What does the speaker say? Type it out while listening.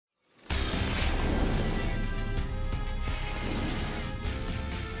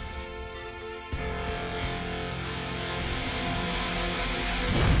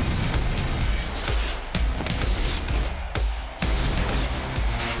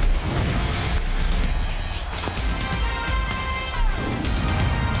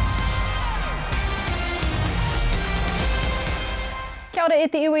Kia ora e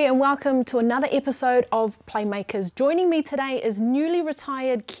te iwi and welcome to another episode of Playmakers. Joining me today is newly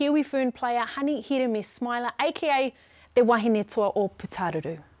retired Kiwi Fern player Hani Hireme-Smiler, aka Te Wahine Toa o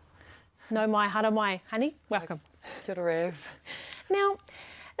Putaruru. No mai, hara mai. Hani, welcome. Kia ora, Ev. Now,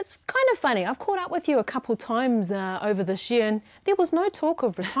 it's kind of funny. I've caught up with you a couple times over this year and there was no talk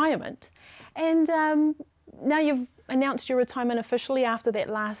of retirement. And now you've announced your retirement officially after that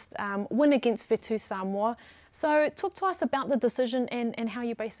last win against Whetū Samoa. So talk to us about the decision and how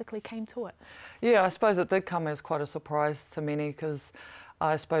you basically came to it. Yeah, I suppose it did come as quite a surprise to many because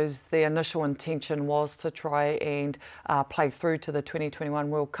I suppose the initial intention was to try and play through to the 2021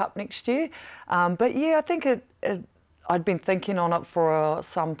 World Cup next year. But yeah, I think I'd been thinking on it for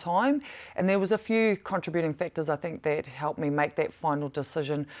some time, and there was a few contributing factors I think that helped me make that final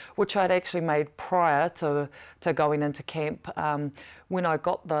decision, which I'd actually made prior to going into camp. When I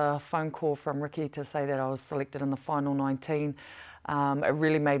got the phone call from Ricky to say that I was selected in the final 19, it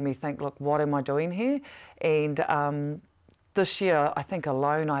really made me think, look, what am I doing here? And this year, I think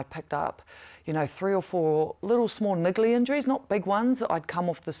alone I picked up 3 or 4 little small niggly injuries, not big ones. I'd come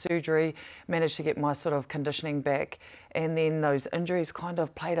off the surgery, managed to get my sort of conditioning back, and then those injuries kind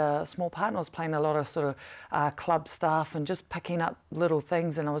of played a small part. And I was playing a lot of sort of club stuff and just picking up little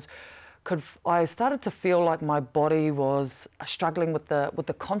things, and I started to feel like my body was struggling with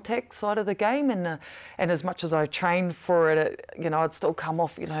the contact side of the game, and as much as I trained for it, I'd still come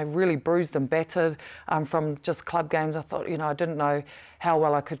off, really bruised and battered from just club games. I thought, I didn't know how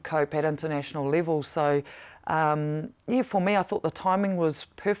well I could cope at international level. So, for me, I thought the timing was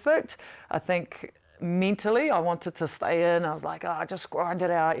perfect. I think mentally I wanted to stay in. I was like, just grind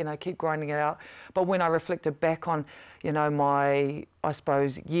it out, keep grinding it out. But when I reflected back on, my, I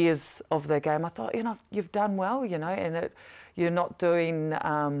suppose, years of the game, I thought, you've done well, and you're not doing,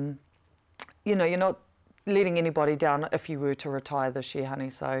 you're not letting anybody down if you were to retire this year, honey.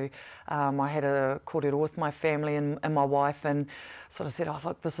 So I had a kōrero with my family and my wife, and sort of said,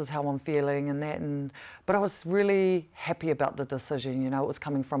 look, this is how I'm feeling and that. But I was really happy about the decision, it was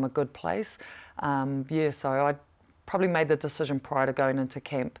coming from a good place. So I probably made the decision prior to going into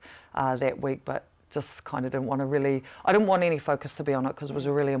camp that week, but just kind of I didn't want any focus to be on it because it was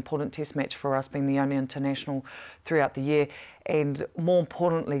a really important test match for us, being the only international throughout the year. And more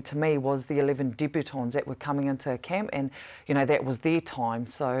importantly to me was the 11 debutants that were coming into camp, and that was their time.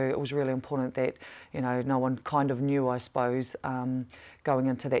 So it was really important that no one kind of knew, I suppose, going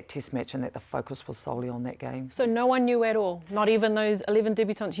into that test match, and that the focus was solely on that game. So no one knew at all, not even those 11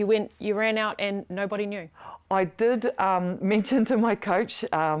 debutants. You ran out and nobody knew. I did mention to my coach,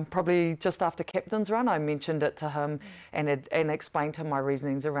 probably just after captain's run, I mentioned it to him and explained to him my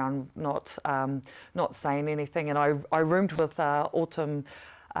reasonings around not saying anything. And I roomed with Autumn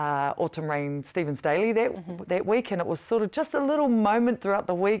Rain Stevens Daly that week, and it was sort of just a little moment throughout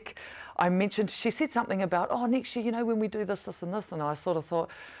the week. I mentioned, she said something about, next year, when we do this and this, and I sort of thought,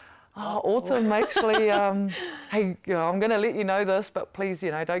 Autumn, actually, hey, I'm going to let you know this, but please,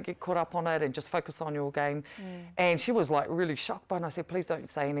 don't get caught up on it and just focus on your game. And she was like really shocked by it, and I said, please don't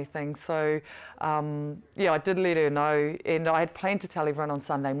say anything. So, I did let her know, and I had planned to tell everyone on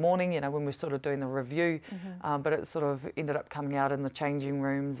Sunday morning, when we're sort of doing the review, but it sort of ended up coming out in the changing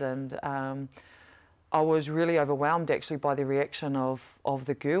rooms, and I was really overwhelmed actually by the reaction of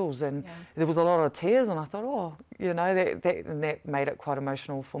the girls, and there was a lot of tears, and I thought, that made it quite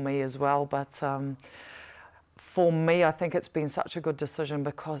emotional for me as well. But for me, I think it's been such a good decision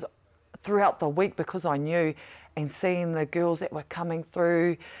because throughout the week, because I knew, and seeing the girls that were coming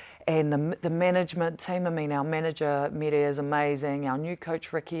through, and the management team, our manager Mere is amazing, our new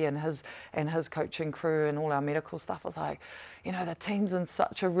coach Ricky and his coaching crew and all our medical stuff, was like, the team's in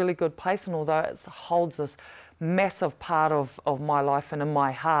such a really good place, and although it holds this massive part of my life and in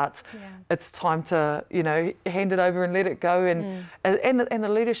my heart, it's time to, hand it over and let it go. And the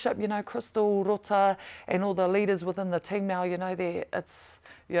leadership, Crystal, Rota, and all the leaders within the team now, I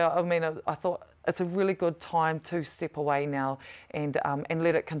thought it's a really good time to step away now and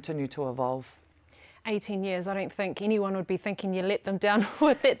let it continue to evolve. 18 years, I don't think anyone would be thinking you let them down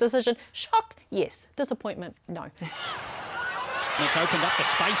with that decision. Shock, yes. Disappointment, no. It's opened up the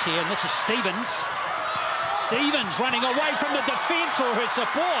space here, and this is Stevens. Stevens running away from the defence or his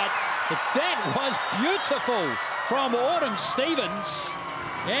support. But that was beautiful from Autumn Stevens.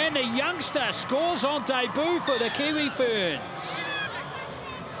 And the youngster scores on debut for the Kiwi Ferns.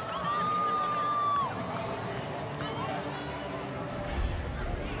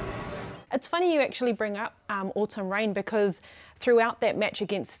 It's funny you actually bring up Autumn Rain, because throughout that match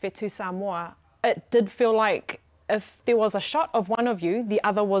against Whetū Samoa, it did feel like if there was a shot of one of you, the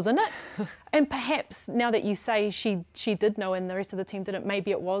other was in it. And perhaps now that you say she did know and the rest of the team didn't,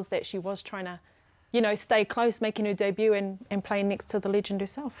 maybe it was that she was trying to, stay close, making her debut and playing next to the legend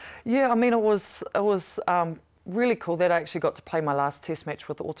herself. Yeah, I mean, it was really cool that I actually got to play my last test match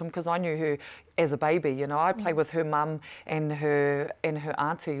with Autumn, because I knew her as a baby. I played with her mum and her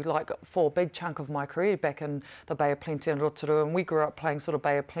auntie like for a big chunk of my career back in the Bay of Plenty and Rotorua, and we grew up playing sort of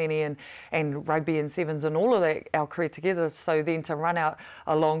Bay of Plenty and rugby and sevens and all of that, our career together. So then to run out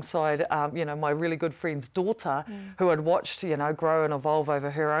alongside my really good friend's daughter, who had watched grow and evolve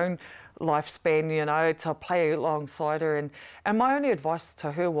over her own lifespan, to play alongside her, and my only advice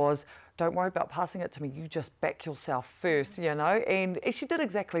to her was, don't worry about passing it to me, you just back yourself first, and she did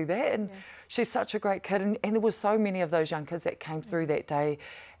exactly that, and she's such a great kid, and there were so many of those young kids that came through that day,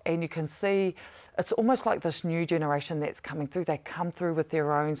 and you can see it's almost like this new generation that's coming through. They come through with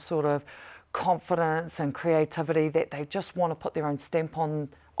their own sort of confidence and creativity, that they just want to put their own stamp on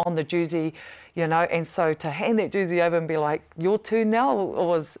the jersey, and so to hand that jersey over and be like, your turn now,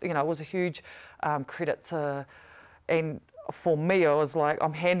 was a huge credit to, and for me, I was like,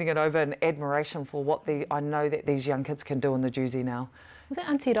 I'm handing it over in admiration for what I know that these young kids can do in the jersey now. Is it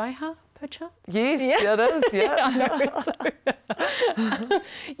Auntie Raiha, perchance? Yes, yeah. It is, yeah. I know it too.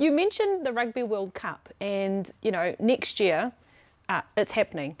 You mentioned the Rugby World Cup, and, next year it's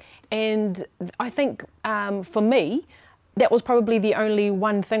happening. And I think for me, that was probably the only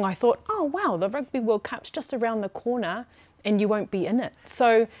one thing I thought, oh, wow, the Rugby World Cup's just around the corner and you won't be in it.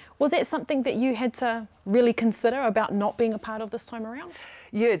 So was that something that you had to really consider about not being a part of this time around?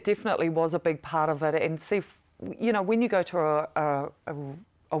 Yeah, it definitely was a big part of it. And see, when you go to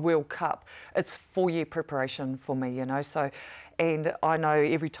a World Cup, it's 4-year preparation for me, So, and I know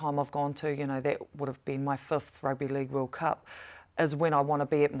every time I've gone to, that would have been my 5th Rugby League World Cup, is when I want to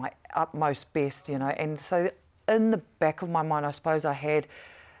be at my utmost best, And so in the back of my mind, I suppose I had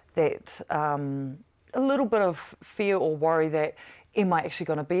that a little bit of fear or worry that, am I actually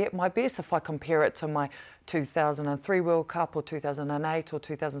going to be at my best if I compare it to my 2003 World Cup or 2008 or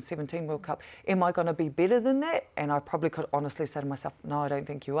 2017 World Cup? Am I going to be better than that? And I probably could honestly say to myself, no, I don't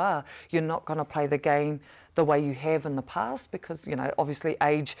think you are. You're not going to play the game the way you have in the past, because, obviously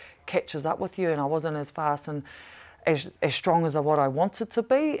age catches up with you, and I wasn't as fast and as strong as what I wanted to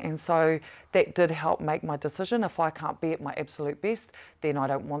be, and so that did help make my decision. If I can't be at my absolute best, then I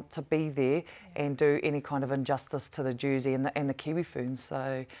don't want to be there and do any kind of injustice to the jersey and the Kiwi Ferns.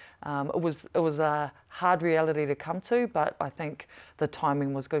 So it was a hard reality to come to, but I think the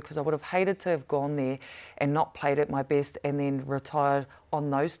timing was good, because I would have hated to have gone there and not played at my best and then retired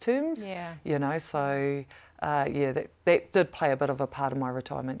on those terms. Yeah. So that did play a bit of a part of my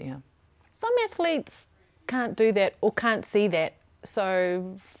retirement. Yeah. Some athletes can't do that or can't see that.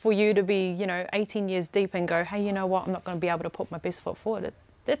 So for you to be, 18 years deep and go, hey, you know what, I'm not going to be able to put my best foot forward,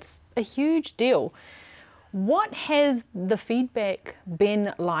 that's a huge deal. What has the feedback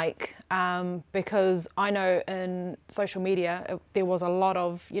been like? Because I know in social media there was a lot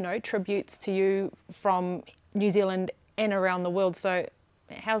of, tributes to you from New Zealand and around the world. So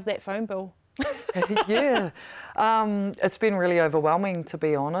how's that phone bill? Yeah, it's been really overwhelming, to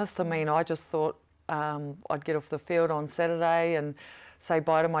be honest. I mean, I just thought I'd get off the field on Saturday and say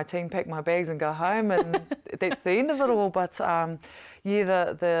bye to my team, pack my bags and go home, and that's the end of it all. But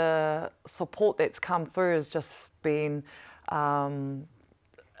the support that's come through has just been in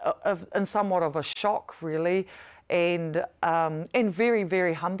somewhat of a shock, really, and very,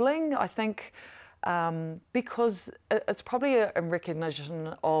 very humbling, I think. Because it's probably in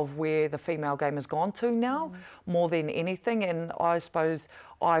recognition of where the female game has gone to now, more than anything. And I suppose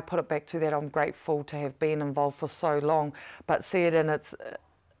I put it back to that I'm grateful to have been involved for so long, but see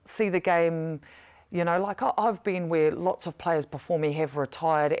the game, like I've been where lots of players before me have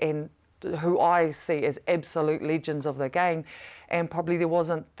retired, and who I see as absolute legends of the game, and probably there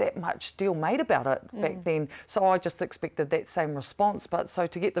wasn't that much deal made about it back then. So I just expected that same response. But so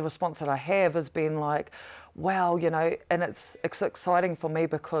to get the response that I have has been like, wow, and it's exciting for me,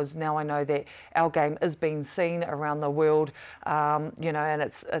 because now I know that our game is being seen around the world, and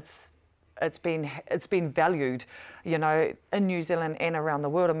it's been valued, in New Zealand and around the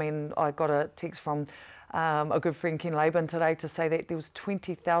world. I mean, I got a text from a good friend, Ken Laban, today to say that there was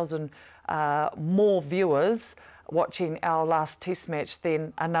 20,000 more viewers watching our last test match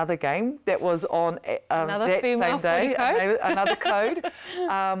than another game that was on that same day. Another code.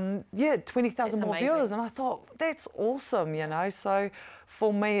 20,000 more viewers, and I thought, that's awesome, So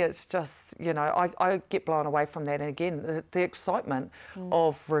for me, it's just, I get blown away from that. And again, the excitement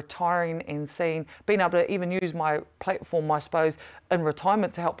of retiring and being able to even use my platform, I suppose, in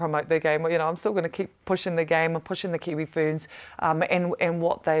retirement to help promote their game. You know, I'm still going to keep pushing the game and pushing the Kiwi Ferns and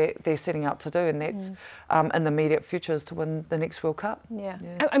what they're setting out to do, and that's in the immediate future is to win the next World Cup. Yeah.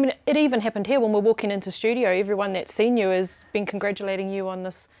 I mean, it even happened here when we're walking into studio. Everyone that's seen you has been congratulating you on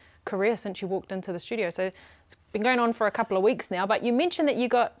this career since you walked into the studio. So it's been going on for a couple of weeks now. But you mentioned that you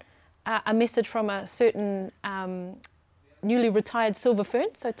got a message from a certain newly retired silver fern,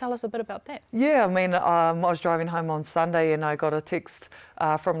 so tell us a bit about that. Yeah, I mean, I was driving home on Sunday and I got a text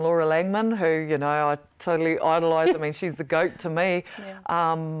from Laura Langman, who, you know, I totally idolise. I mean, she's the GOAT to me.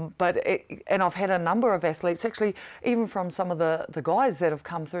 Yeah. And I've had a number of athletes, actually, even from some of the guys that have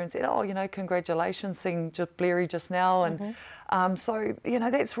come through and said, oh, you know, congratulations, seeing Blairy just now. And so, you know,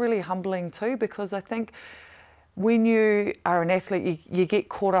 that's really humbling too, because I think when you are an athlete, you get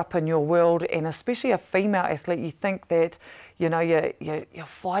caught up in your world, and especially a female athlete, you think that, you know, you're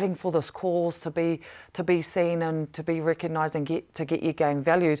fighting for this cause to be seen and to be recognised and get your game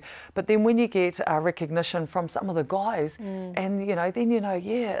valued. But then when you get recognition from some of the guys, and you know, then you know,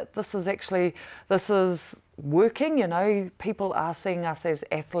 yeah, this is working. You know, people are seeing us as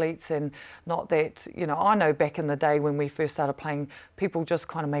athletes, and not that, you know, I know back in the day when we first started playing, people just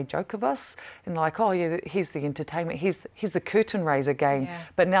kind of made joke of us and like, oh yeah, here's the entertainment, here's the curtain raiser game. Yeah.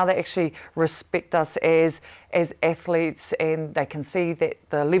 But now they actually respect us as athletes, and they can see that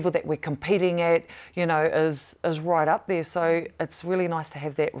the level that we're competing at, you know, is right up there. So it's really nice to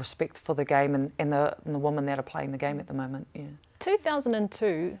have that respect for the game and the women that are playing the game at the moment. Yeah.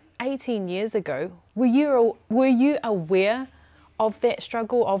 2002, 18 years ago, were you aware of that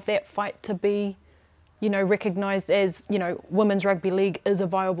struggle, of that fight to be, you know, recognised as, you know, women's rugby league is a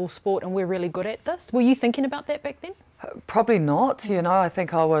viable sport and we're really good at this? Were you thinking about that back then? Probably not. You know, I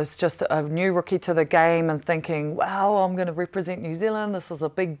think I was just a new rookie to the game and thinking, wow, I'm going to represent New Zealand. This is a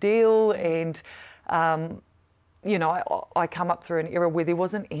big deal. And you know, I come up through an era where there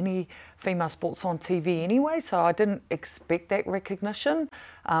wasn't any female sports on TV anyway, so I didn't expect that recognition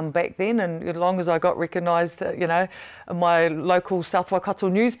back then. And as long as I got recognised, you know, in my local South Waikato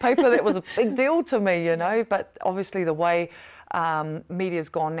newspaper, that was a big deal to me, you know. But obviously the way media's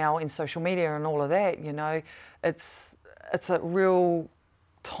gone now in social media and all of that, you know, it's a real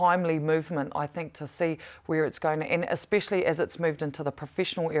timely movement, I think, to see where it's going, and especially as it's moved into the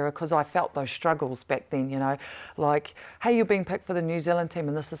professional era, because I felt those struggles back then, you know, like, hey, you're being picked for the New Zealand team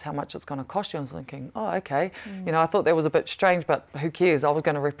and this is how much it's going to cost you. I was thinking, oh, okay. You know, I thought that was a bit strange, but who cares? I was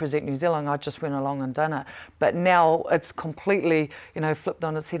going to represent New Zealand. I just went along and done it. But now it's completely, you know, flipped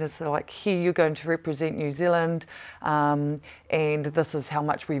on its head. It's like, here you're going to represent New Zealand, and this is how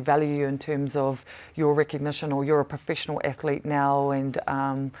much we value you in terms of your recognition, or you're a professional athlete now. And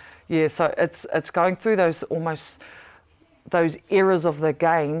yeah, so it's going through those eras of the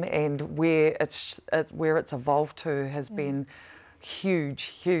game, and where it's evolved to has been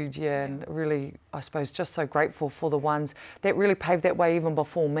huge, yeah, and really, I suppose, just so grateful for the ones that really paved that way even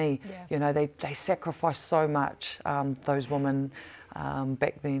before me. Yeah. You know, they sacrificed so much, those women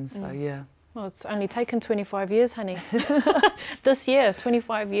back then. So yeah. Well, it's only taken 25 years, honey. This year,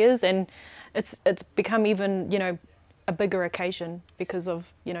 25 years, and it's become even, you know, a bigger occasion because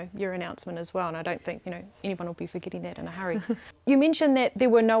of, you know, your announcement as well. And I don't think, you know, anyone will be forgetting that in a hurry. You mentioned that there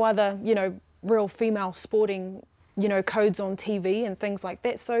were no other, you know, real female sporting, you know, codes on TV and things like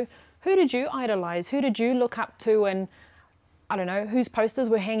that. So who did you idolise? Who did you look up to? And I don't know, whose posters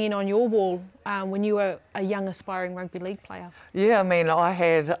were hanging on your wall when you were a young aspiring rugby league player? Yeah, I mean, I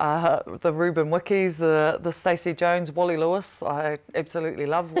had the Ruben Wickies, the Stacey Jones, Wally Lewis. I absolutely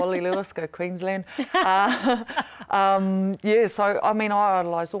love Wally Lewis, go Queensland. Yeah, so I mean, I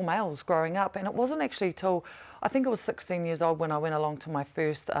idolised all males growing up, and it wasn't actually till I think it was 16 years old when I went along to my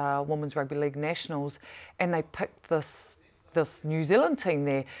first Women's Rugby League Nationals, and they picked this New Zealand team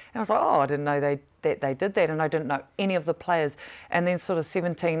there. And I was like, oh, I didn't know that they did that, and I didn't know any of the players. And then sort of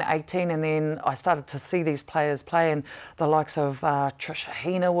 17, 18, and then I started to see these players play, and the likes of Trisha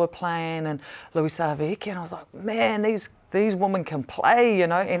Hina were playing, and Luisa Aveki, and I was like, man, these women can play, you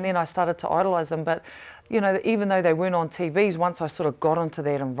know. And then I started to idolise them. But, you know, even though they weren't on TVs, once I sort of got into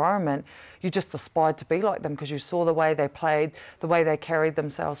that environment, you just aspired to be like them, because you saw the way they played, the way they carried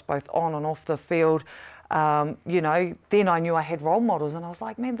themselves both on and off the field. You know, then I knew I had role models, and I was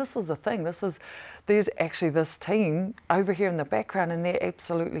like, man, this is the thing. There's actually this team over here in the background, and they're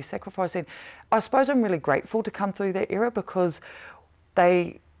absolutely sacrificing. I suppose I'm really grateful to come through that era, because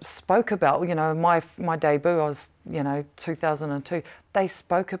they spoke about, you know, my debut, I was, you know, 2002. they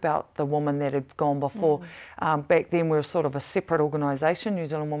spoke about the woman that had gone before. Back then we were sort of a separate organisation, New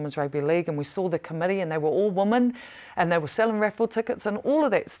Zealand Women's Rugby League, and we saw the committee and they were all women and they were selling raffle tickets and all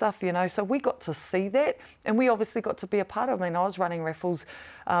of that stuff, you know, so we got to see that and we obviously got to be a part of it. I mean, I was running raffles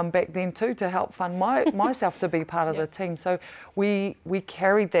back then too to help fund myself to be part of the team. So we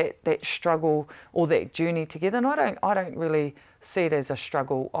carried that struggle or that journey together, and I don't really see it as a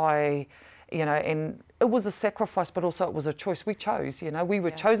struggle. You know, and it was a sacrifice, but also it was a choice. We chose, you know, we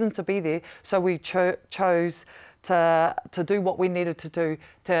were chosen to be there, so we chose to do what we needed to do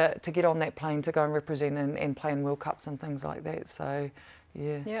to get on that plane to go and represent and play in World Cups and things like that. So,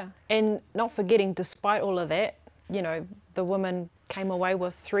 yeah. Yeah, and not forgetting, despite all of that, you know, the women came away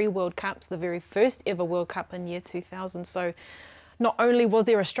with 3 World Cups, the very first ever World Cup in year 2000. So not only was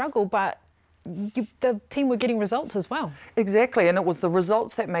there a struggle, but the team were getting results as well. Exactly, and it was the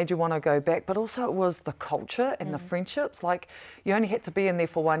results that made you want to go back, but also it was the culture and the friendships. Like, you only had to be in there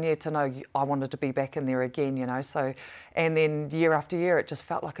for 1 year to know I wanted to be back in there again, you know. So, and then year after year, it just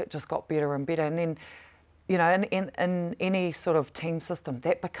felt like it just got better and better. And then, you know, in any sort of team system,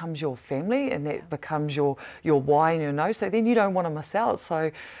 that becomes your family and that becomes your why and your no. So then you don't want to miss out. So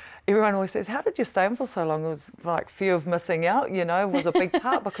everyone always says, how did you stay in for so long? It was like fear of missing out, you know, was a big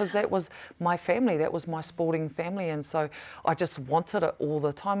part because that was my family, that was my sporting family. And so I just wanted it all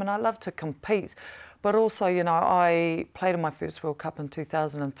the time and I love to compete. But also, you know, I played in my first World Cup in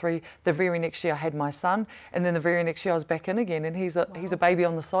 2003. The very next year I had my son, and then the very next year I was back in again, and he's a baby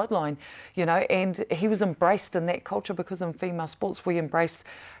on the sideline, you know, and he was embraced in that culture because in female sports we embrace,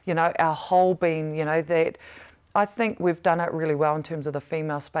 you know, our whole being, you know, that I think we've done it really well in terms of the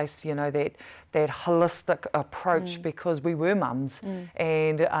female space, you know, that holistic approach because we were mums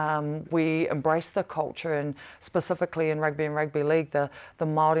and we embraced the culture, and specifically in rugby and rugby league, the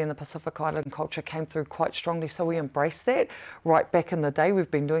Māori and the Pacific Island culture came through quite strongly. So we embraced that right back in the day.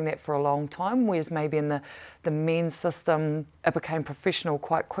 We've been doing that for a long time, whereas maybe in the men's system, it became professional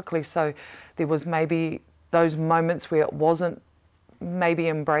quite quickly. So there was maybe those moments where it wasn't maybe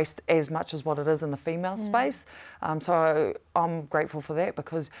embraced as much as what it is in the female space. So I'm grateful for that,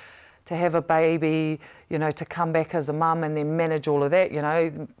 because to have a baby, you know, to come back as a mum and then manage all of that, you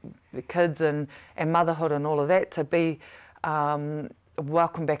know, the kids and motherhood and all of that, to be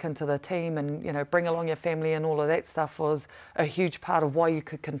welcomed back into the team and, you know, bring along your family and all of that stuff was a huge part of why you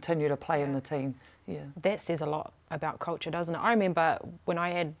could continue to play in the team. Yeah. That says a lot about culture, doesn't it? I remember when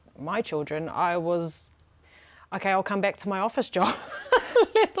I had my children, I was, okay, I'll come back to my office job,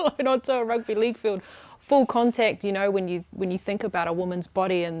 let alone onto a rugby league field. Full contact, you know, when you think about a woman's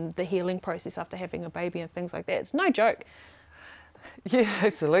body and the healing process after having a baby and things like that, it's no joke. Yeah,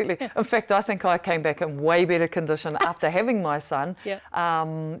 absolutely. Yeah. In fact, I think I came back in way better condition after having my son,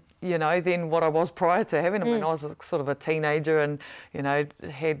 you know, than what I was prior to having him. I mean, I was sort of a teenager and, you know,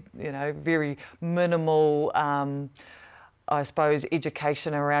 had, you know, very minimal I suppose,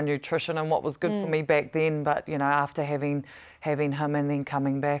 education around nutrition and what was good for me back then. But, you know, after having him and then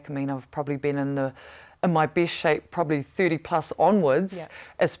coming back, I mean, I've probably been in my best shape probably 30 plus onwards,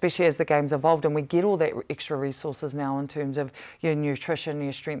 especially as the game's evolved, and we get all that extra resources now in terms of your nutrition,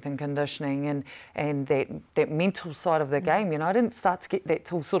 your strength and conditioning and that mental side of the game. You know, I didn't start to get that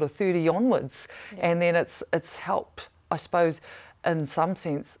till sort of 30 onwards, and then it's helped, I suppose, in some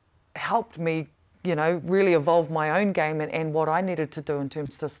sense, helped me, you know, really evolve my own game and what I needed to do in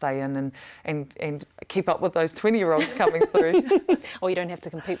terms to stay in and keep up with those 20-year-olds coming through. Or you don't have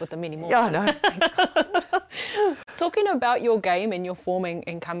to compete with them anymore. Yeah, I know. Talking about your game and your forming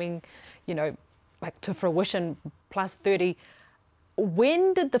and coming, you know, like to fruition plus 30,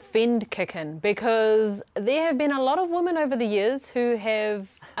 when did the fend kick in? Because there have been a lot of women over the years who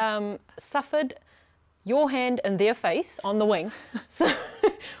have suffered your hand in their face on the wing. So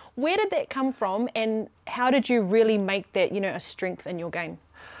where did that come from, and how did you really make that, you know, a strength in your game?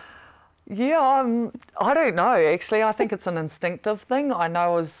 Yeah, I don't know, actually. I think it's an instinctive thing. I know I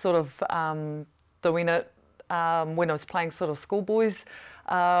was sort of doing it when I was playing sort of schoolboys,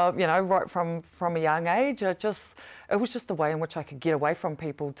 you know, right from a young age. It was just a way in which I could get away from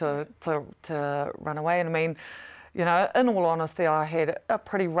people to run away. And I mean, you know, in all honesty, I had a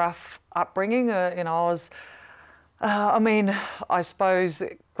pretty rough upbringing. You know, I was... I mean, I suppose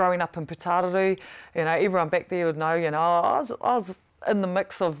growing up in Putaruru, you know, everyone back there would know, you know, I was in the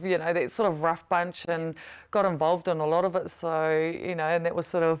mix of, you know, that sort of rough bunch and got involved in a lot of it. So, you know, and that was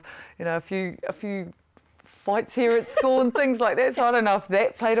sort of, you know, a few fights here at school and things like that. So I don't know if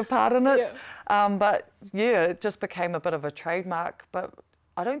that played a part in it. But yeah, it just became a bit of a trademark. But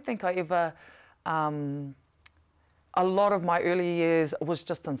I don't think I ever a lot of my early years was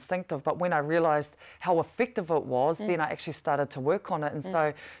just instinctive, but when I realised how effective it was, then I actually started to work on it. And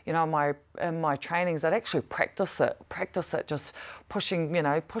so, you know, in my trainings, I'd actually practice it, just pushing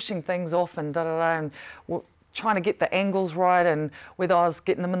things off and and trying to get the angles right, and whether I was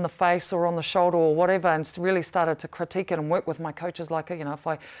getting them in the face or on the shoulder or whatever, and really started to critique it and work with my coaches like, you know,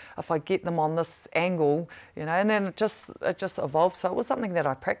 if I get them on this angle, you know, and then it just evolved. So it was something that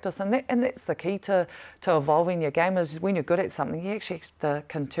I practiced, and that's the key to evolving your game, is when you're good at something, you actually have to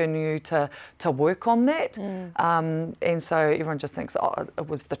continue to work on that. And so everyone just thinks, oh, it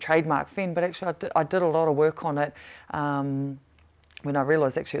was the trademark Fen, but actually I did a lot of work on it. When I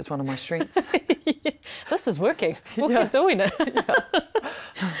realised actually it's one of my strengths. This is working. We'll keep doing it.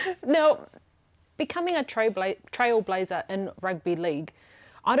 Now, becoming a trailblazer in rugby league,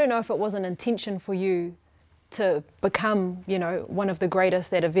 I don't know if it was an intention for you to become, you know, one of the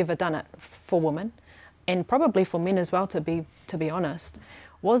greatest that have ever done it for women, and probably for men as well, to be honest.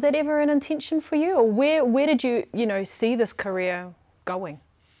 Was that ever an intention for you, or where did you, you know, see this career going?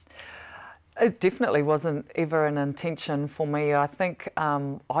 It definitely wasn't ever an intention for me. I think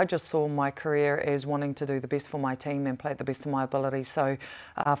I just saw my career as wanting to do the best for my team and play at the best of my ability. So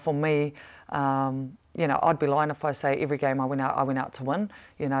for me, you know, I'd be lying if I say every game I went out to win.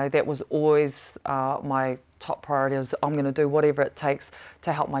 You know, that was always my top priority, is I'm going to do whatever it takes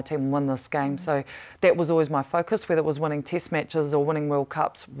to help my team win this game. So that was always my focus, whether it was winning test matches or winning World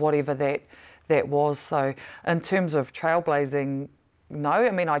Cups, whatever that was. So in terms of trailblazing, no,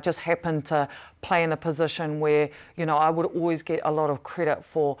 I mean, I just happened to play in a position where, you know, I would always get a lot of credit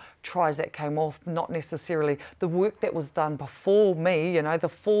for tries that came off, not necessarily the work that was done before me, you know, the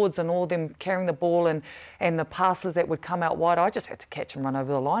forwards and all them carrying the ball and the passes that would come out wide. I just had to catch and run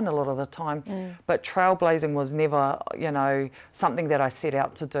over the line a lot of the time. But trailblazing was never, you know, something that I set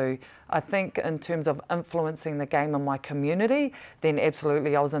out to do. I think in terms of influencing the game in my community, then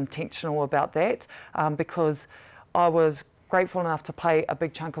absolutely I was intentional about that, because I was grateful enough to play a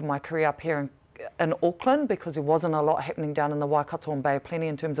big chunk of my career up here in Auckland, because there wasn't a lot happening down in the Waikato and Bay of Plenty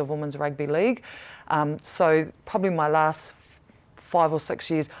in terms of women's rugby league. So probably my last 5 or 6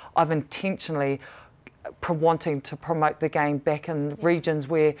 years, I've intentionally wanting to promote the game back in regions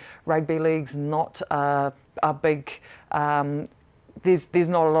where rugby league's not a big, there's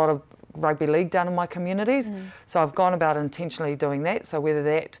not a lot of rugby league down in my communities. So I've gone about intentionally doing that. So whether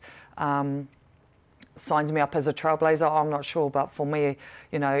that signs me up as a trailblazer, I'm not sure, but for me,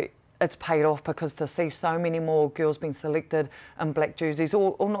 you know, it's paid off, because to see so many more girls being selected in black jerseys,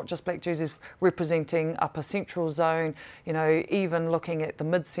 or not just black jerseys, representing Upper Central Zone, you know, even looking at the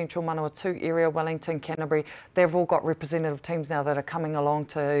Mid-Central Manawatu area, Wellington, Canterbury, they've all got representative teams now that are coming along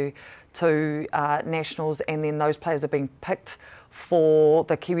to nationals, and then those players are being picked for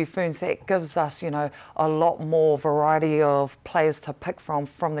the Kiwi Ferns. That gives us, you know, a lot more variety of players to pick from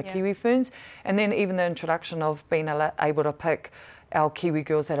the Kiwi Ferns. And then even the introduction of being able to pick our Kiwi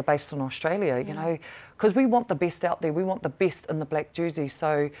girls that are based in Australia, you know, because we want the best out there. We want the best in the black jersey.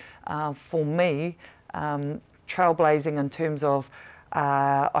 So for me, trailblazing in terms of,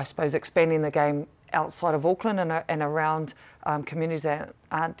 I suppose, expanding the game outside of Auckland and around communities that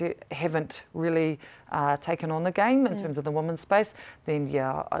haven't really taken on the game in terms of the women's space, then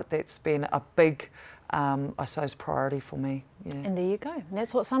that's been a big, I suppose, priority for me. Yeah. And there you go.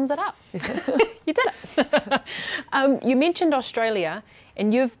 That's what sums it up. You did it. You mentioned Australia,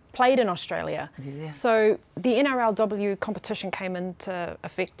 and you've played in Australia. Yeah. So the NRLW competition came into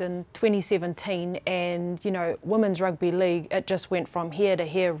effect in 2017, and, you know, Women's Rugby League, it just went from here to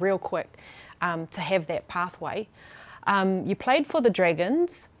here real quick to have that pathway. You played for the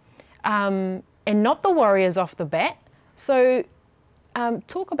Dragons and not the Warriors off the bat. So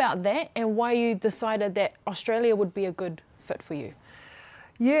talk about that and why you decided that Australia would be a good fit for you.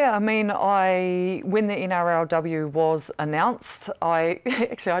 Yeah, I mean, when the NRLW was announced,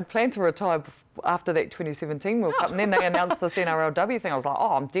 I'd planned to retire after that 2017 World Cup, and then they announced this NRLW thing. I was like,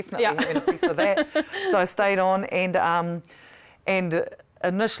 oh, I'm definitely having a piece of that. So I stayed on, and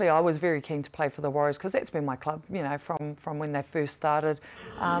initially I was very keen to play for the Warriors, because that's been my club, you know, from when they first started.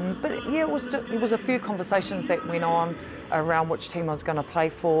 But yeah, it was a few conversations that went on around which team I was going to play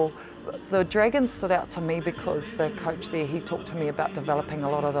for. The Dragons stood out to me because the coach there, he talked to me about developing a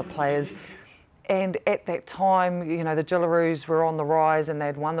lot of the players. And at that time, you know, the Jillaroos were on the rise and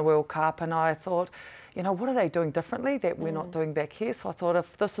they'd won the World Cup, and I thought, you know, what are they doing differently that we're not doing back here? So I thought,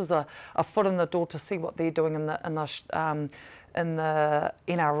 if this is a foot in the door to see what they're doing in the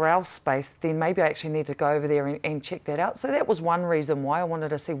NRL space, then maybe I actually need to go over there and check that out. So that was one reason why I wanted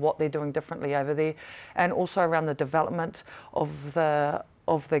to see what they're doing differently over there, and also around the development of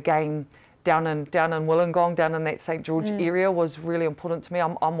the game down in Wollongong, down in that St George area was really important to me.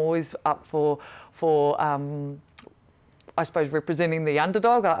 I'm always up for I suppose representing the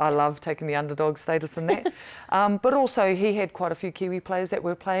underdog. I love taking the underdog status in that. But also he had quite a few Kiwi players that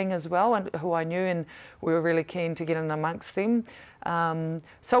were playing as well, and who I knew, and we were really keen to get in amongst them.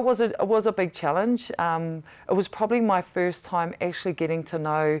 So it was a big challenge. It was probably my first time actually getting to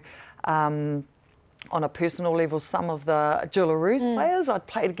know, on a personal level, some of the Jillaroos players. I'd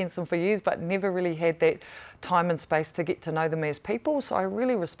played against them for years, but never really had that time and space to get to know them as people. So I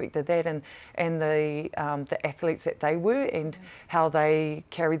really respected that, and the athletes that they were, and how they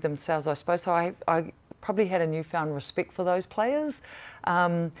carried themselves, I suppose. So I probably had a newfound respect for those players.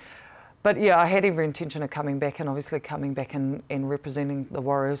 But yeah, I had every intention of coming back, and obviously coming back and representing the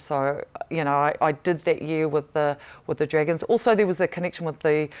Warriors. So, you know, I did that year with the Dragons. Also, there was the connection with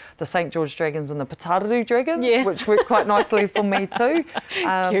the St George Dragons and the Putaruru Dragons, which worked quite nicely for me too.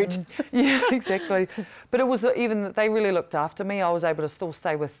 Cute. Yeah, exactly. But it was even that they really looked after me. I was able to still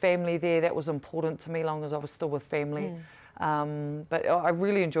stay with family there. That was important to me, long as I was still with family. But I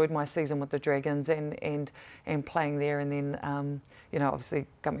really enjoyed my season with the Dragons and playing there, and then you know, obviously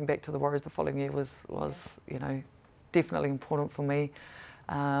coming back to the Warriors the following year was you know, definitely important for me.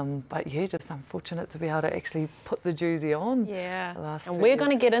 But yeah, just unfortunate to be able to actually put the jersey on. Yeah, and we're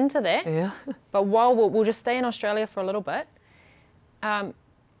going to get into that. Yeah. But while we'll just stay in Australia for a little bit.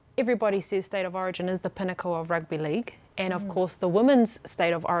 Everybody says State of Origin is the pinnacle of rugby league, and of course the women's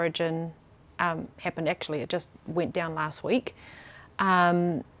State of Origin happened. Actually, it just went down last week.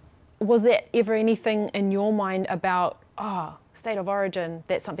 Was there ever anything in your mind about, State of Origin,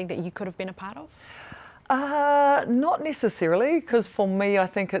 that's something that you could have been a part of? Not necessarily, because for me, I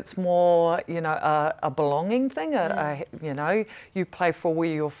think it's more, you know, a belonging thing. You know, you play for where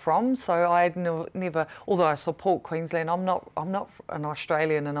you're from. So I never, although I support Queensland, I'm not an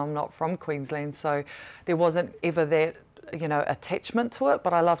Australian, and I'm not from Queensland. So there wasn't ever that, you know, attachment to it.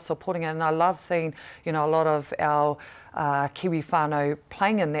 But I love supporting it, and I love seeing, you know, a lot of our Kiwi whānau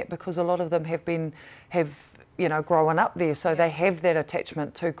playing in that, because a lot of them have you know, grown up there, so they have that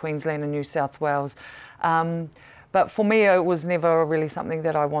attachment to Queensland and New South Wales. But for me, it was never really something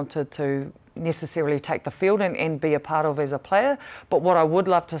that I wanted to necessarily take the field and be a part of as a player. But what I would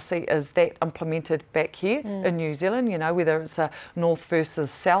love to see is that implemented back here in New Zealand, you know, whether it's a North versus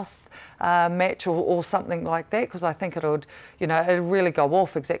South match or something like that, because I think it would, you know, it'd really go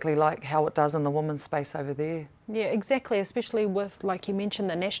off exactly like how it does in the women's space over there. Yeah, exactly, especially with, like you mentioned,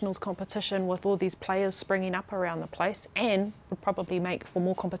 the nationals competition, with all these players springing up around the place, and would probably make for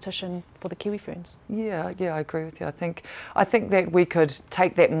more competition for the Kiwi Ferns. Yeah, I agree with you. I think that we could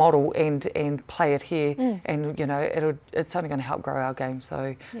take that model and play it here, and you know, it's only going to help grow our game.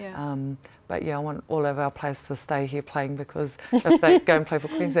 So but yeah, I want all of our players to stay here playing, because if they go and play for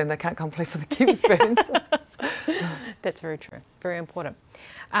Queensland, they can't come play for the Kiwi Ferns. That's very true. Very important.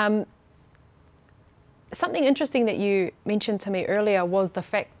 Something interesting that you mentioned to me earlier was the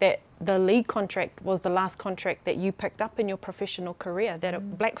fact that the league contract was the last contract that you picked up in your professional career,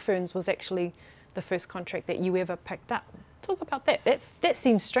 that Black Ferns was actually the first contract that you ever picked up. Talk about that. That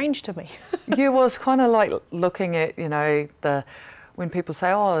seems strange to me. Yeah, well, it's kind of like looking at, you know, when people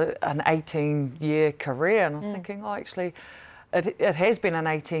say, an 18-year career, and I'm thinking, actually, it has been an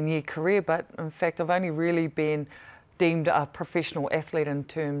 18-year career, but in fact, I've only really been deemed a professional athlete in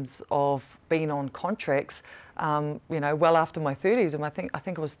terms of being on contracts, you know, well after my 30s. And I think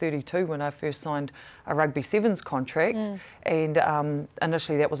I was 32 when I first signed a rugby sevens contract, and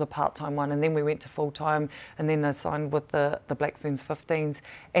initially that was a part-time one, and then we went to full-time, and then I signed with the Black Ferns 15s,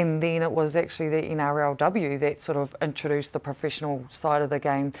 and then it was actually the NRLW that sort of introduced the professional side of the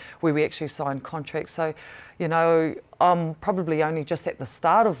game, where we actually signed contracts. So, you know, I'm probably only just at the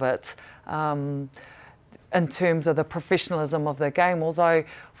start of it, in terms of the professionalism of the game. Although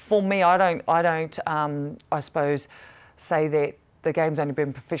for me, I don't I suppose say that the game's only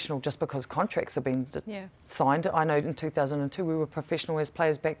been professional just because contracts have been signed. I know in 2002 we were professional as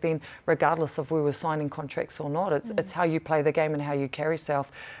players back then, regardless of we were signing contracts or not. It's how you play the game and how you carry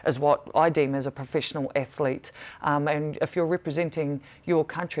yourself is what I deem as a professional athlete. And if you're representing your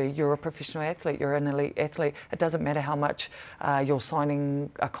country, you're a professional athlete, you're an elite athlete. It doesn't matter how much you're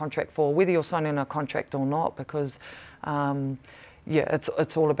signing a contract for, whether you're signing a contract or not, because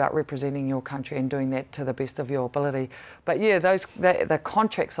it's all about representing your country and doing that to the best of your ability. But yeah, the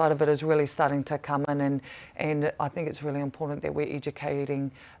contract side of it is really starting to come in, and I think it's really important that we're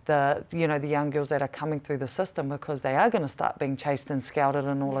educating the young girls that are coming through the system, because they are going to start being chased and scouted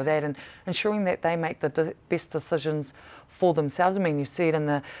and all of that, and ensuring that they make the best decisions for themselves. I mean, you see it in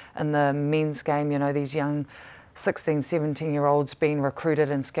the men's game, you know, these young 16, 17-year-olds being recruited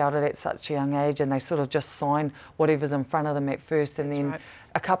and scouted at such a young age, and they sort of just sign whatever's in front of them at first, and then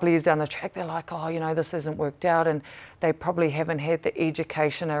a couple of years down the track they're like, oh, you know, this hasn't worked out, and they probably haven't had the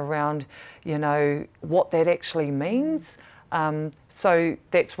education around, you know, what that actually means. So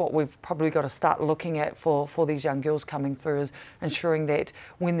that's what we've probably got to start looking at for these young girls coming through, is ensuring that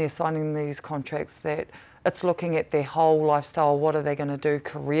when they're signing these contracts that it's looking at their whole lifestyle. What are they going to do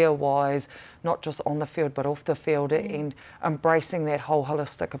career-wise, not just on the field but off the field, and embracing that whole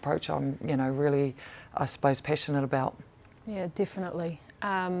holistic approach I'm, you know, really, I suppose, passionate about. Yeah, definitely.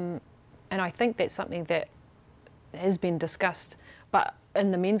 And I think that's something that has been discussed, but in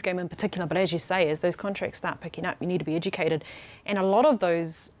the men's game in particular. But as you say, as those contracts start picking up, you need to be educated. And a lot of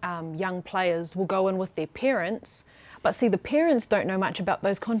those young players will go in with their parents, but see, the parents don't know much about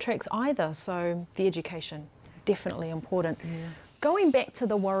those contracts either. So the education, definitely important. Yeah. Going back to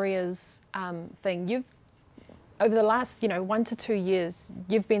the Warriors thing, you've, over the last, 1 to 2 years,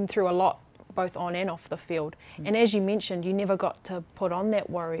 you've been through a lot, both on and off the field. And as you mentioned, you never got to put on that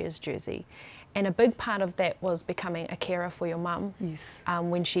Warriors jersey. And a big part of that was becoming a carer for your mum. Yes.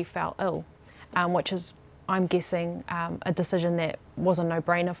 When she fell ill, which is, I'm guessing, a decision that was a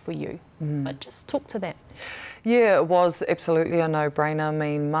no-brainer for you. But just talk to that. Yeah, it was absolutely a no-brainer. I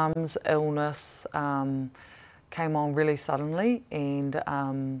mean, mum's illness came on really suddenly, and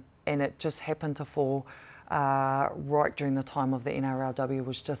it just happened to fall right during the time of the NRLW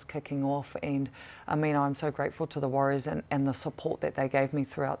was just kicking off. And I mean, I'm so grateful to the Warriors and the support that they gave me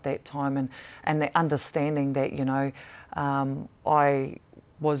throughout that time, and the understanding that, you know, I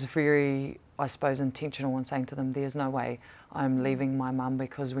was very, I suppose, intentional in saying to them, there's no way I'm leaving my mum,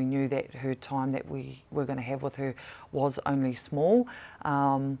 because we knew that her time that we were going to have with her was only small.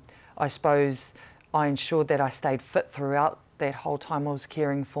 I suppose I ensured that I stayed fit throughout that whole time I was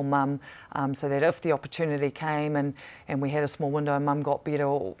caring for mum, so that if the opportunity came and we had a small window and mum got better,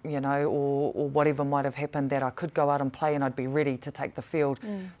 or, you know, or whatever might have happened, that I could go out and play and I'd be ready to take the field.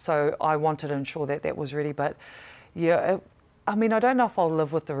 So I wanted to ensure that that was ready. But yeah, I mean, I don't know if I'll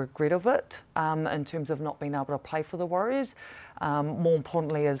live with the regret of it in terms of not being able to play for the Warriors. More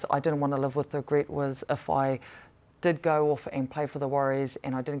importantly, is I didn't want to live with the regret was if I did go off and play for the Warriors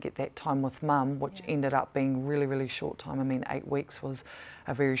and I didn't get that time with mum, which ended up being really, really short time. I mean, 8 weeks was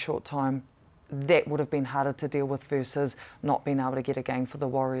a very short time. That would have been harder to deal with versus not being able to get a game for the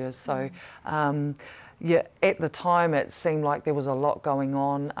Warriors. So, yeah, at the time it seemed like there was a lot going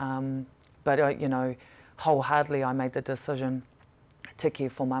on, but you know, wholeheartedly I made the decision to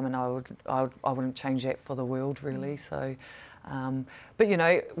care for mum, and I wouldn't change that for the world, really. So. But you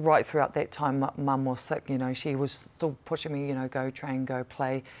know, right throughout that time, mum was sick. You know, she was still pushing me, you know, go train, go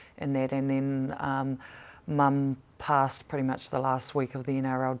play, and that. And then mum passed pretty much the last week of the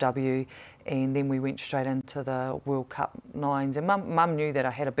NRLW, and then we went straight into the World Cup Nines. And mum knew that I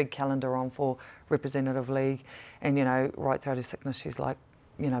had a big calendar on for representative league, and you know, right throughout her sickness, she's like,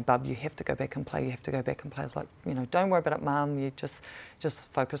 you know, Bub, you have to go back and play. You have to go back and play. I was like, you know, don't worry about it, mum. You just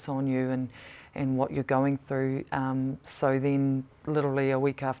focus on you and what you're going through. So then literally a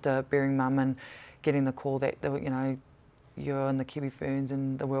week after burying mum and getting the call that, you know, you're in the Kiwi Ferns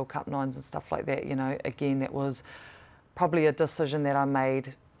and the World Cup Nines and stuff like that, you know, again, that was probably a decision that I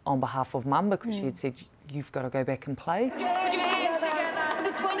made on behalf of mum, because she had said, you've got to go back and play. Put your hands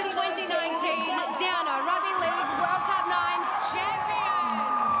together for the 2019 Downer Rugby League World Cup Nines champions.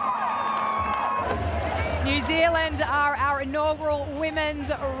 New Zealand are our inaugural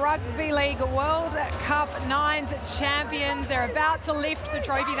Women's Rugby League World Cup Nines champions. They're about to lift the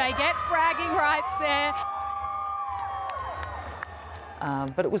trophy. They get bragging rights there.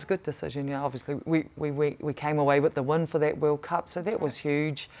 But it was a good decision. You know, obviously we came away with the win for that World Cup, so that was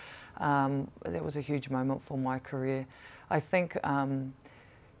huge. That was a huge moment for my career. I think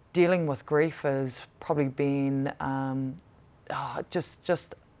dealing with grief has probably been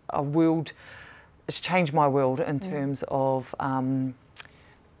just a world. It's changed my world in terms of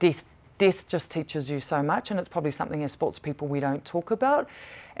death. Death just teaches you so much, and it's probably something as sports people we don't talk about.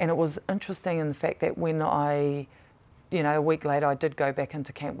 And it was interesting in the fact that when I, you know, a week later I did go back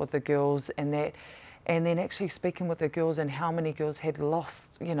into camp with the girls, and then actually speaking with the girls and how many girls had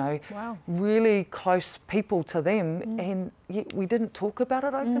lost, you know, really close people to them, and yet we didn't talk about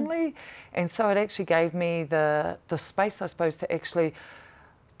it openly. And so it actually gave me the space, I suppose, to actually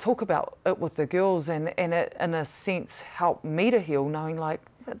talk about it with the girls, and it, in a sense, helped me to heal, knowing like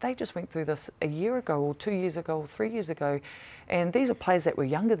they just went through this a year ago or 2 years ago or 3 years ago, and these are players that were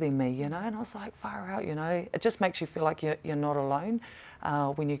younger than me, you know, and I was like, far out, you know. It just makes you feel like you're not alone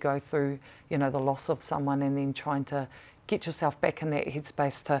when you go through, you know, the loss of someone, and then trying to get yourself back in that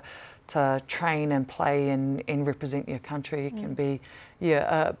headspace to train and play and represent your country. It can be,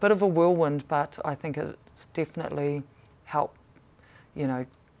 a bit of a whirlwind, but I think it's definitely helped,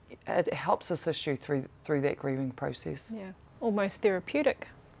 it helps assist you through that grieving process. Yeah, almost therapeutic.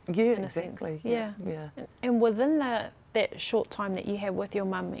 Yeah, in a exactly. sense. Yeah. And within that short time that you had with your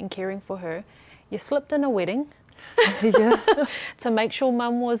mum and caring for her, you slipped in a wedding to make sure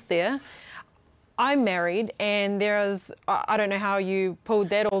mum was there. I'm married, and I don't know how you pulled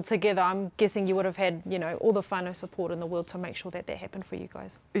that all together. I'm guessing you would have had, all the whānau support in the world to make sure that happened for you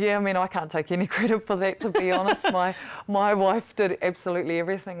guys. Yeah, I mean, I can't take any credit for that, to be honest. My wife did absolutely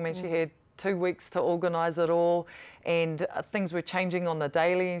everything. I mean, she had 2 weeks to organise it all, and things were changing on the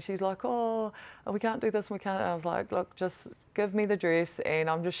daily, and she's like, oh, we can't do this, we can't. I was like, look, just give me the dress, and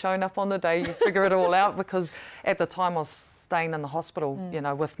I'm just showing up on the day, you figure it all out, because at the time I was staying in the hospital,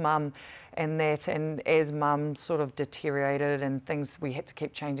 with mum and that, and as mum sort of deteriorated and we had to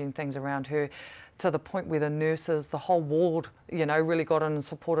keep changing things around her, to the point where the nurses, the whole ward, really got in and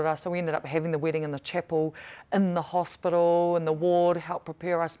supported us. So we ended up having the wedding in the chapel, in the hospital, and the ward helped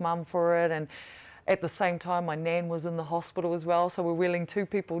prepare us mum for it. And at the same time, my nan was in the hospital as well, so we're wheeling 2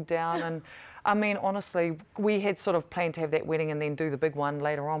 people down. And I mean, honestly, we had sort of planned to have that wedding and then do the big one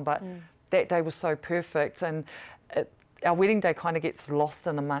later on, but that day was so perfect. And our wedding day kind of gets lost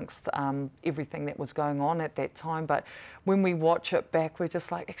in amongst everything that was going on at that time. But when we watch it back, we're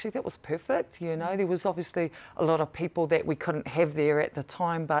just like, actually, that was perfect. There was obviously a lot of people that we couldn't have there at the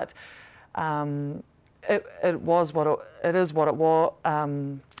time, but it was what it is. What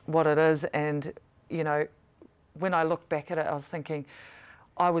it is. And when I look back at it, I was thinking,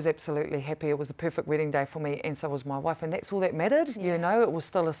 I was absolutely happy. It was a perfect wedding day for me, and so was my wife, and that's all that mattered. It was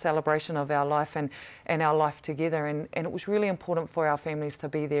still a celebration of our life and our life together, and it was really important for our families to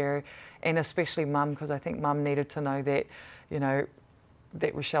be there, and especially mum, because I think mum needed to know that,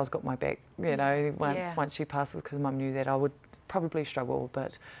 that Rochelle's got my back. Once she passes, because mum knew that I would probably struggle,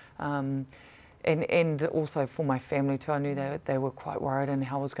 but and also for my family too. I knew they were quite worried and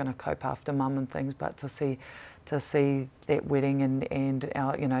how I was going to cope after mum and things, but to see that wedding and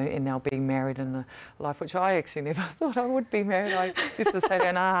our, and now being married in a life which I actually never thought I would be married. I used to say,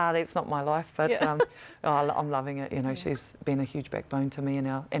 that's not my life, but I'm loving it. She's been a huge backbone to me and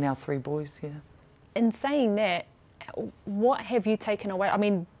our 3 boys. Yeah. In saying that, what have you taken away? I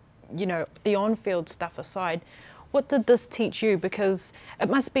mean, the on-field stuff aside, what did this teach you? Because it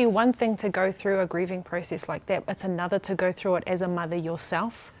must be one thing to go through a grieving process like that. It's another to go through it as a mother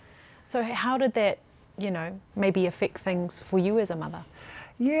yourself. So how did that, maybe affect things for you as a mother?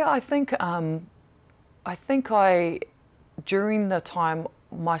 Yeah, I think during the time,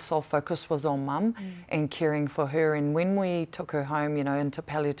 my sole focus was on mum and caring for her. And when we took her home, into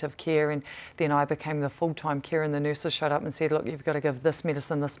palliative care, and then I became the full-time carer, and the nurses showed up and said, look, you've got to give this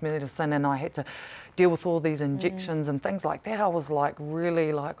medicine, and I had to deal with all these injections and things like that. I was like,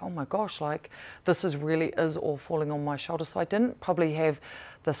 really like, oh my gosh, like this is all falling on my shoulders. So I didn't probably have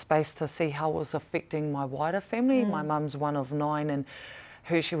the space to see how it was affecting my wider family. My mum's one of 9, and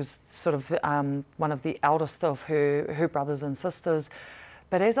she was sort of one of the eldest of her brothers and sisters.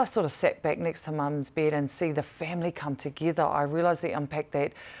 But as I sort of sat back next to mum's bed and see the family come together, I realised the impact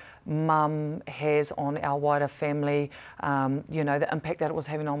that mum has on our wider family, the impact that it was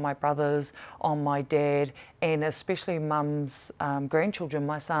having on my brothers, on my dad, and especially mum's grandchildren,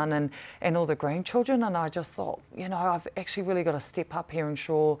 my son and all the grandchildren. And I just thought, I've actually really got to step up here and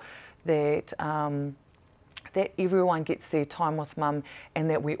ensure that that everyone gets their time with mum, and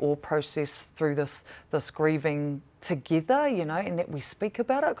that we all process through this grieving together, and that we speak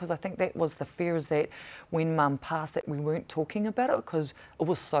about it, because I think that was the fear, is that when mum passed, that we weren't talking about it because it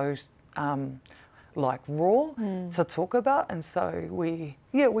was so raw to talk about. And so we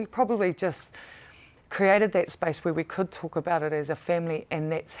probably just created that space where we could talk about it as a family,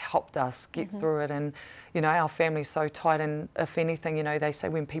 and that's helped us get through it. And our family's so tight, and if anything, they say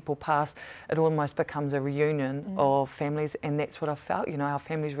when people pass, it almost becomes a reunion of families, and that's what I felt. Our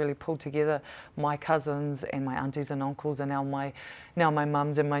family's really pulled together, my cousins and my aunties and uncles, and now my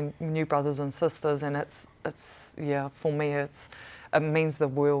mums and my new brothers and sisters, and it's for me it means the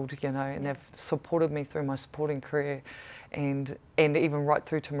world, and they've supported me through my sporting career, and even right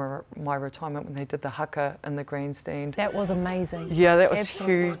through to my retirement when they did the haka in the grandstand. That was amazing. Yeah, that was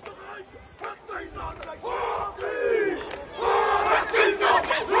Absolutely huge.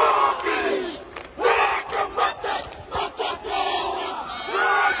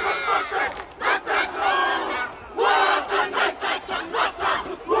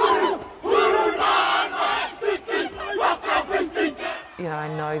 I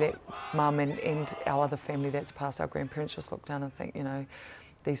know that mum and our other family that's passed, our grandparents, just look down and think, you know,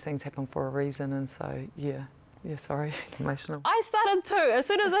 these things happen for a reason. And so, yeah, sorry, emotional. I started too. As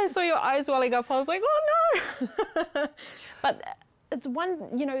soon as I saw your eyes welling up, I was like, oh no. But it's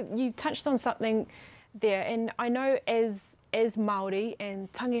one, you know, you touched on something there, and I know as Māori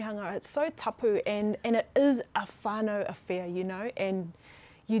and tangihanga, it's so tapu, and it is a whānau affair, you know, and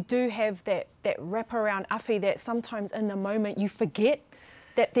you do have that wraparound awhi that sometimes in the moment you forget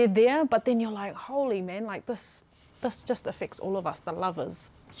that they're there, but then you're like, holy man, like this just affects all of us. The love is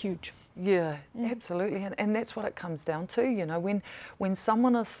huge. Yeah, absolutely, and that's what it comes down to, you know, when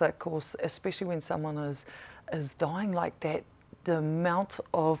someone is sick, or especially when someone is dying like that, the amount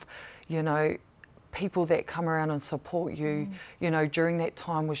of, you know, people that come around and support you, you know, during that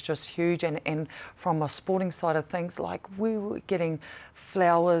time was just huge. And from a sporting side of things, like we were getting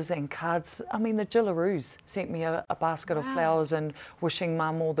flowers and cards. I mean, the Jillaroos sent me a basket of flowers and wishing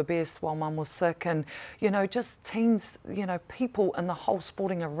mum all the best while mum was sick. And, you know, just teams, you know, people in the whole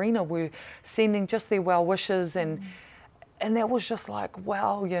sporting arena were sending just their well wishes, and that was just like,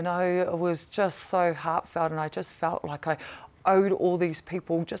 wow, you know, it was just so heartfelt, and I just felt like I owed all these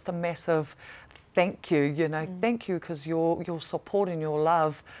people just a massive thank you, you know, thank you, because your support and your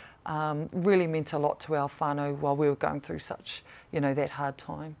love really meant a lot to our whānau while we were going through such, you know, that hard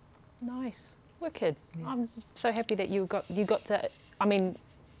time. Nice, wicked. Yeah. I'm so happy that you got to. I mean,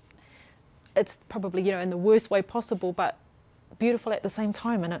 it's probably, you know, in the worst way possible, but beautiful at the same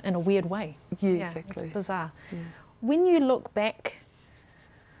time in a weird way. Yeah, exactly. It's bizarre. Yeah. When you look back,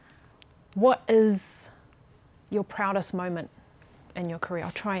 what is your proudest moment in your career?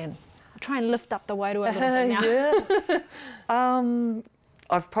 I'll try and lift up the wairu a little bit now.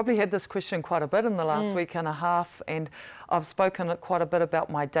 I've probably had this question quite a bit in the last week and a half, and I've spoken quite a bit about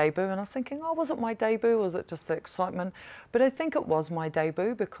my debut, and I was thinking, oh, was it my debut? Was it just the excitement? But I think it was my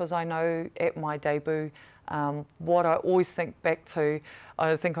debut, because I know at my debut, what I always think back to,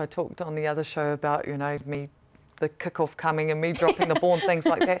 I think I talked on the other show about, you know, the kickoff coming and me dropping the ball and things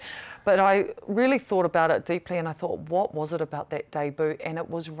like that. But I really thought about it deeply, and I thought, what was it about that debut? And it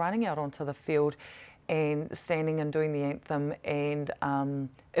was running out onto the field and standing and doing the anthem, and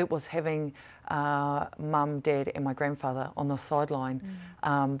it was having mum, dad and my grandfather on the sideline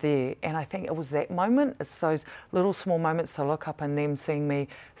there. And I think it was that moment. It's those little small moments to look up and them seeing me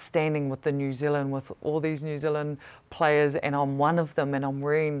standing with with all these New Zealand players, and I'm one of them, and I'm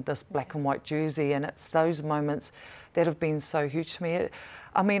wearing this black and white jersey, and it's those moments that have been so huge to me.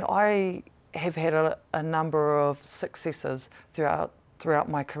 I mean, I have had a number of successes throughout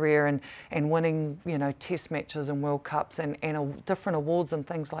my career, and winning, you know, test matches and World Cups and different awards and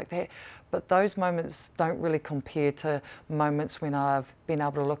things like that. But those moments don't really compare to moments when I've been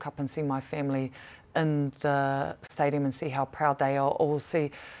able to look up and see my family in the stadium and see how proud they are, or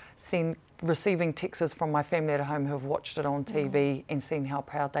receiving texts from my family at home who have watched it on TV and seen how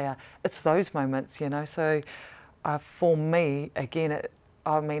proud they are. It's those moments, you know. So for me, again,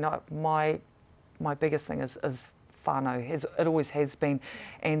 my biggest thing is whānau. It always has been.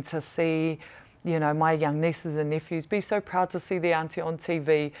 And to see, you know, my young nieces and nephews be so proud to see their auntie on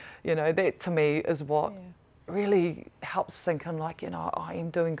TV, you know, that to me is what really helps sink in, like, you know, I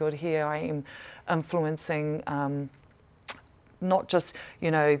am doing good here. I am influencing not just, you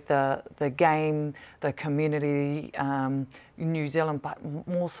know, the game, the community, New Zealand, but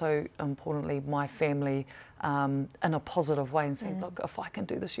more so importantly, my family in a positive way, and saying, look, if I can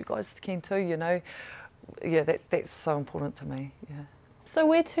do this, you guys can too, you know. Yeah, that's so important to me. Yeah. So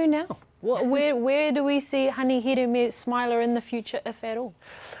where to now? Where do we see Hani Hireme Smiler in the future, if at all?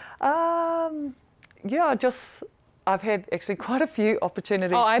 I've had actually quite a few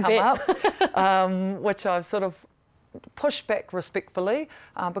opportunities come up, which I've sort of pushed back respectfully,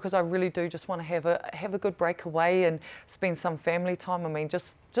 because I really do just want to have a good break away and spend some family time. I mean,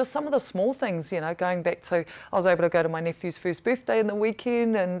 just some of the small things, you know, going back to, I was able to go to my nephew's first birthday in the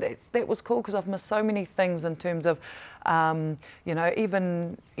weekend, and that was cool, because I've missed so many things in terms of, you know,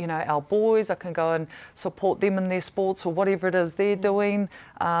 even, you know, our boys, I can go and support them in their sports or whatever it is they're doing,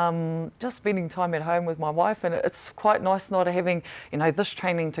 just spending time at home with my wife, and it's quite nice not having, you know, this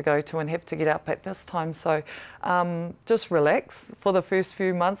training to go to and have to get up at this time. So just relax for the first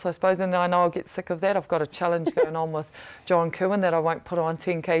few months, I suppose, and I know I'll get sick of that. I've got a challenge going on with John Kerwin that I won't put on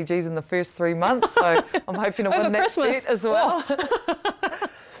 10 kgs in the first 3 months, so I'm hoping to win that bet as well.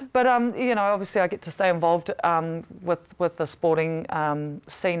 But you know, obviously I get to stay involved with the sporting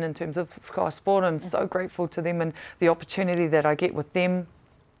scene in terms of Sky Sport, and so grateful to them and the opportunity that I get with them,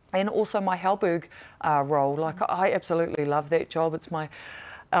 and also my Halberg role. Like, I absolutely love that job. It's my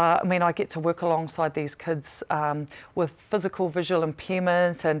I mean, I get to work alongside these kids with physical, visual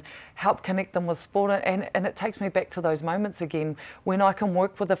impairment and help connect them with sport. And it takes me back to those moments again when I can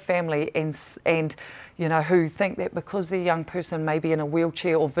work with a family and you know, who think that because their young person may be in a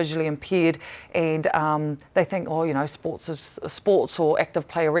wheelchair or visually impaired and they think, oh, you know, sports or active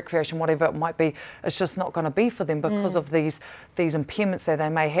play or recreation, whatever it might be, it's just not going to be for them because of these impairments that they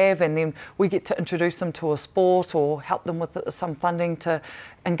may have. And then we get to introduce them to a sport or help them with some funding to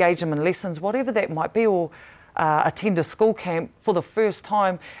engage them in lessons, whatever that might be, or attend a school camp for the first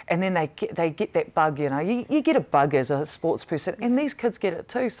time, and then they get that bug. You know, you get a bug as a sports person, and these kids get it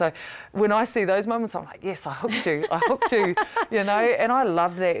too. So when I see those moments, I'm like, yes, I hooked you, you know. And I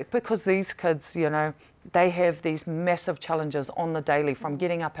love that because these kids, you know, they have these massive challenges on the daily, from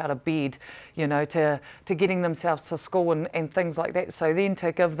getting up out of bed, you know, to getting themselves to school and things like that. So then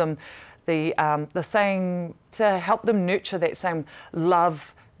to give them the same, to help them nurture that same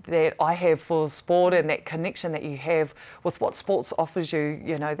love that I have for sport and that connection that you have with what sports offers you,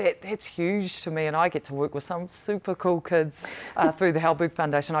 you know, that's huge to me. And I get to work with some super cool kids through the Halberg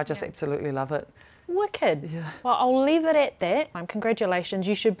Foundation. I just absolutely love it. Wicked. Yeah. Well, I'll leave it at that. Congratulations.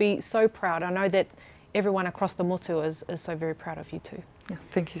 You should be so proud. I know that everyone across the motu is so very proud of you too. Yeah,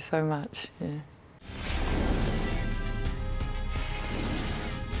 thank you so much. Yeah.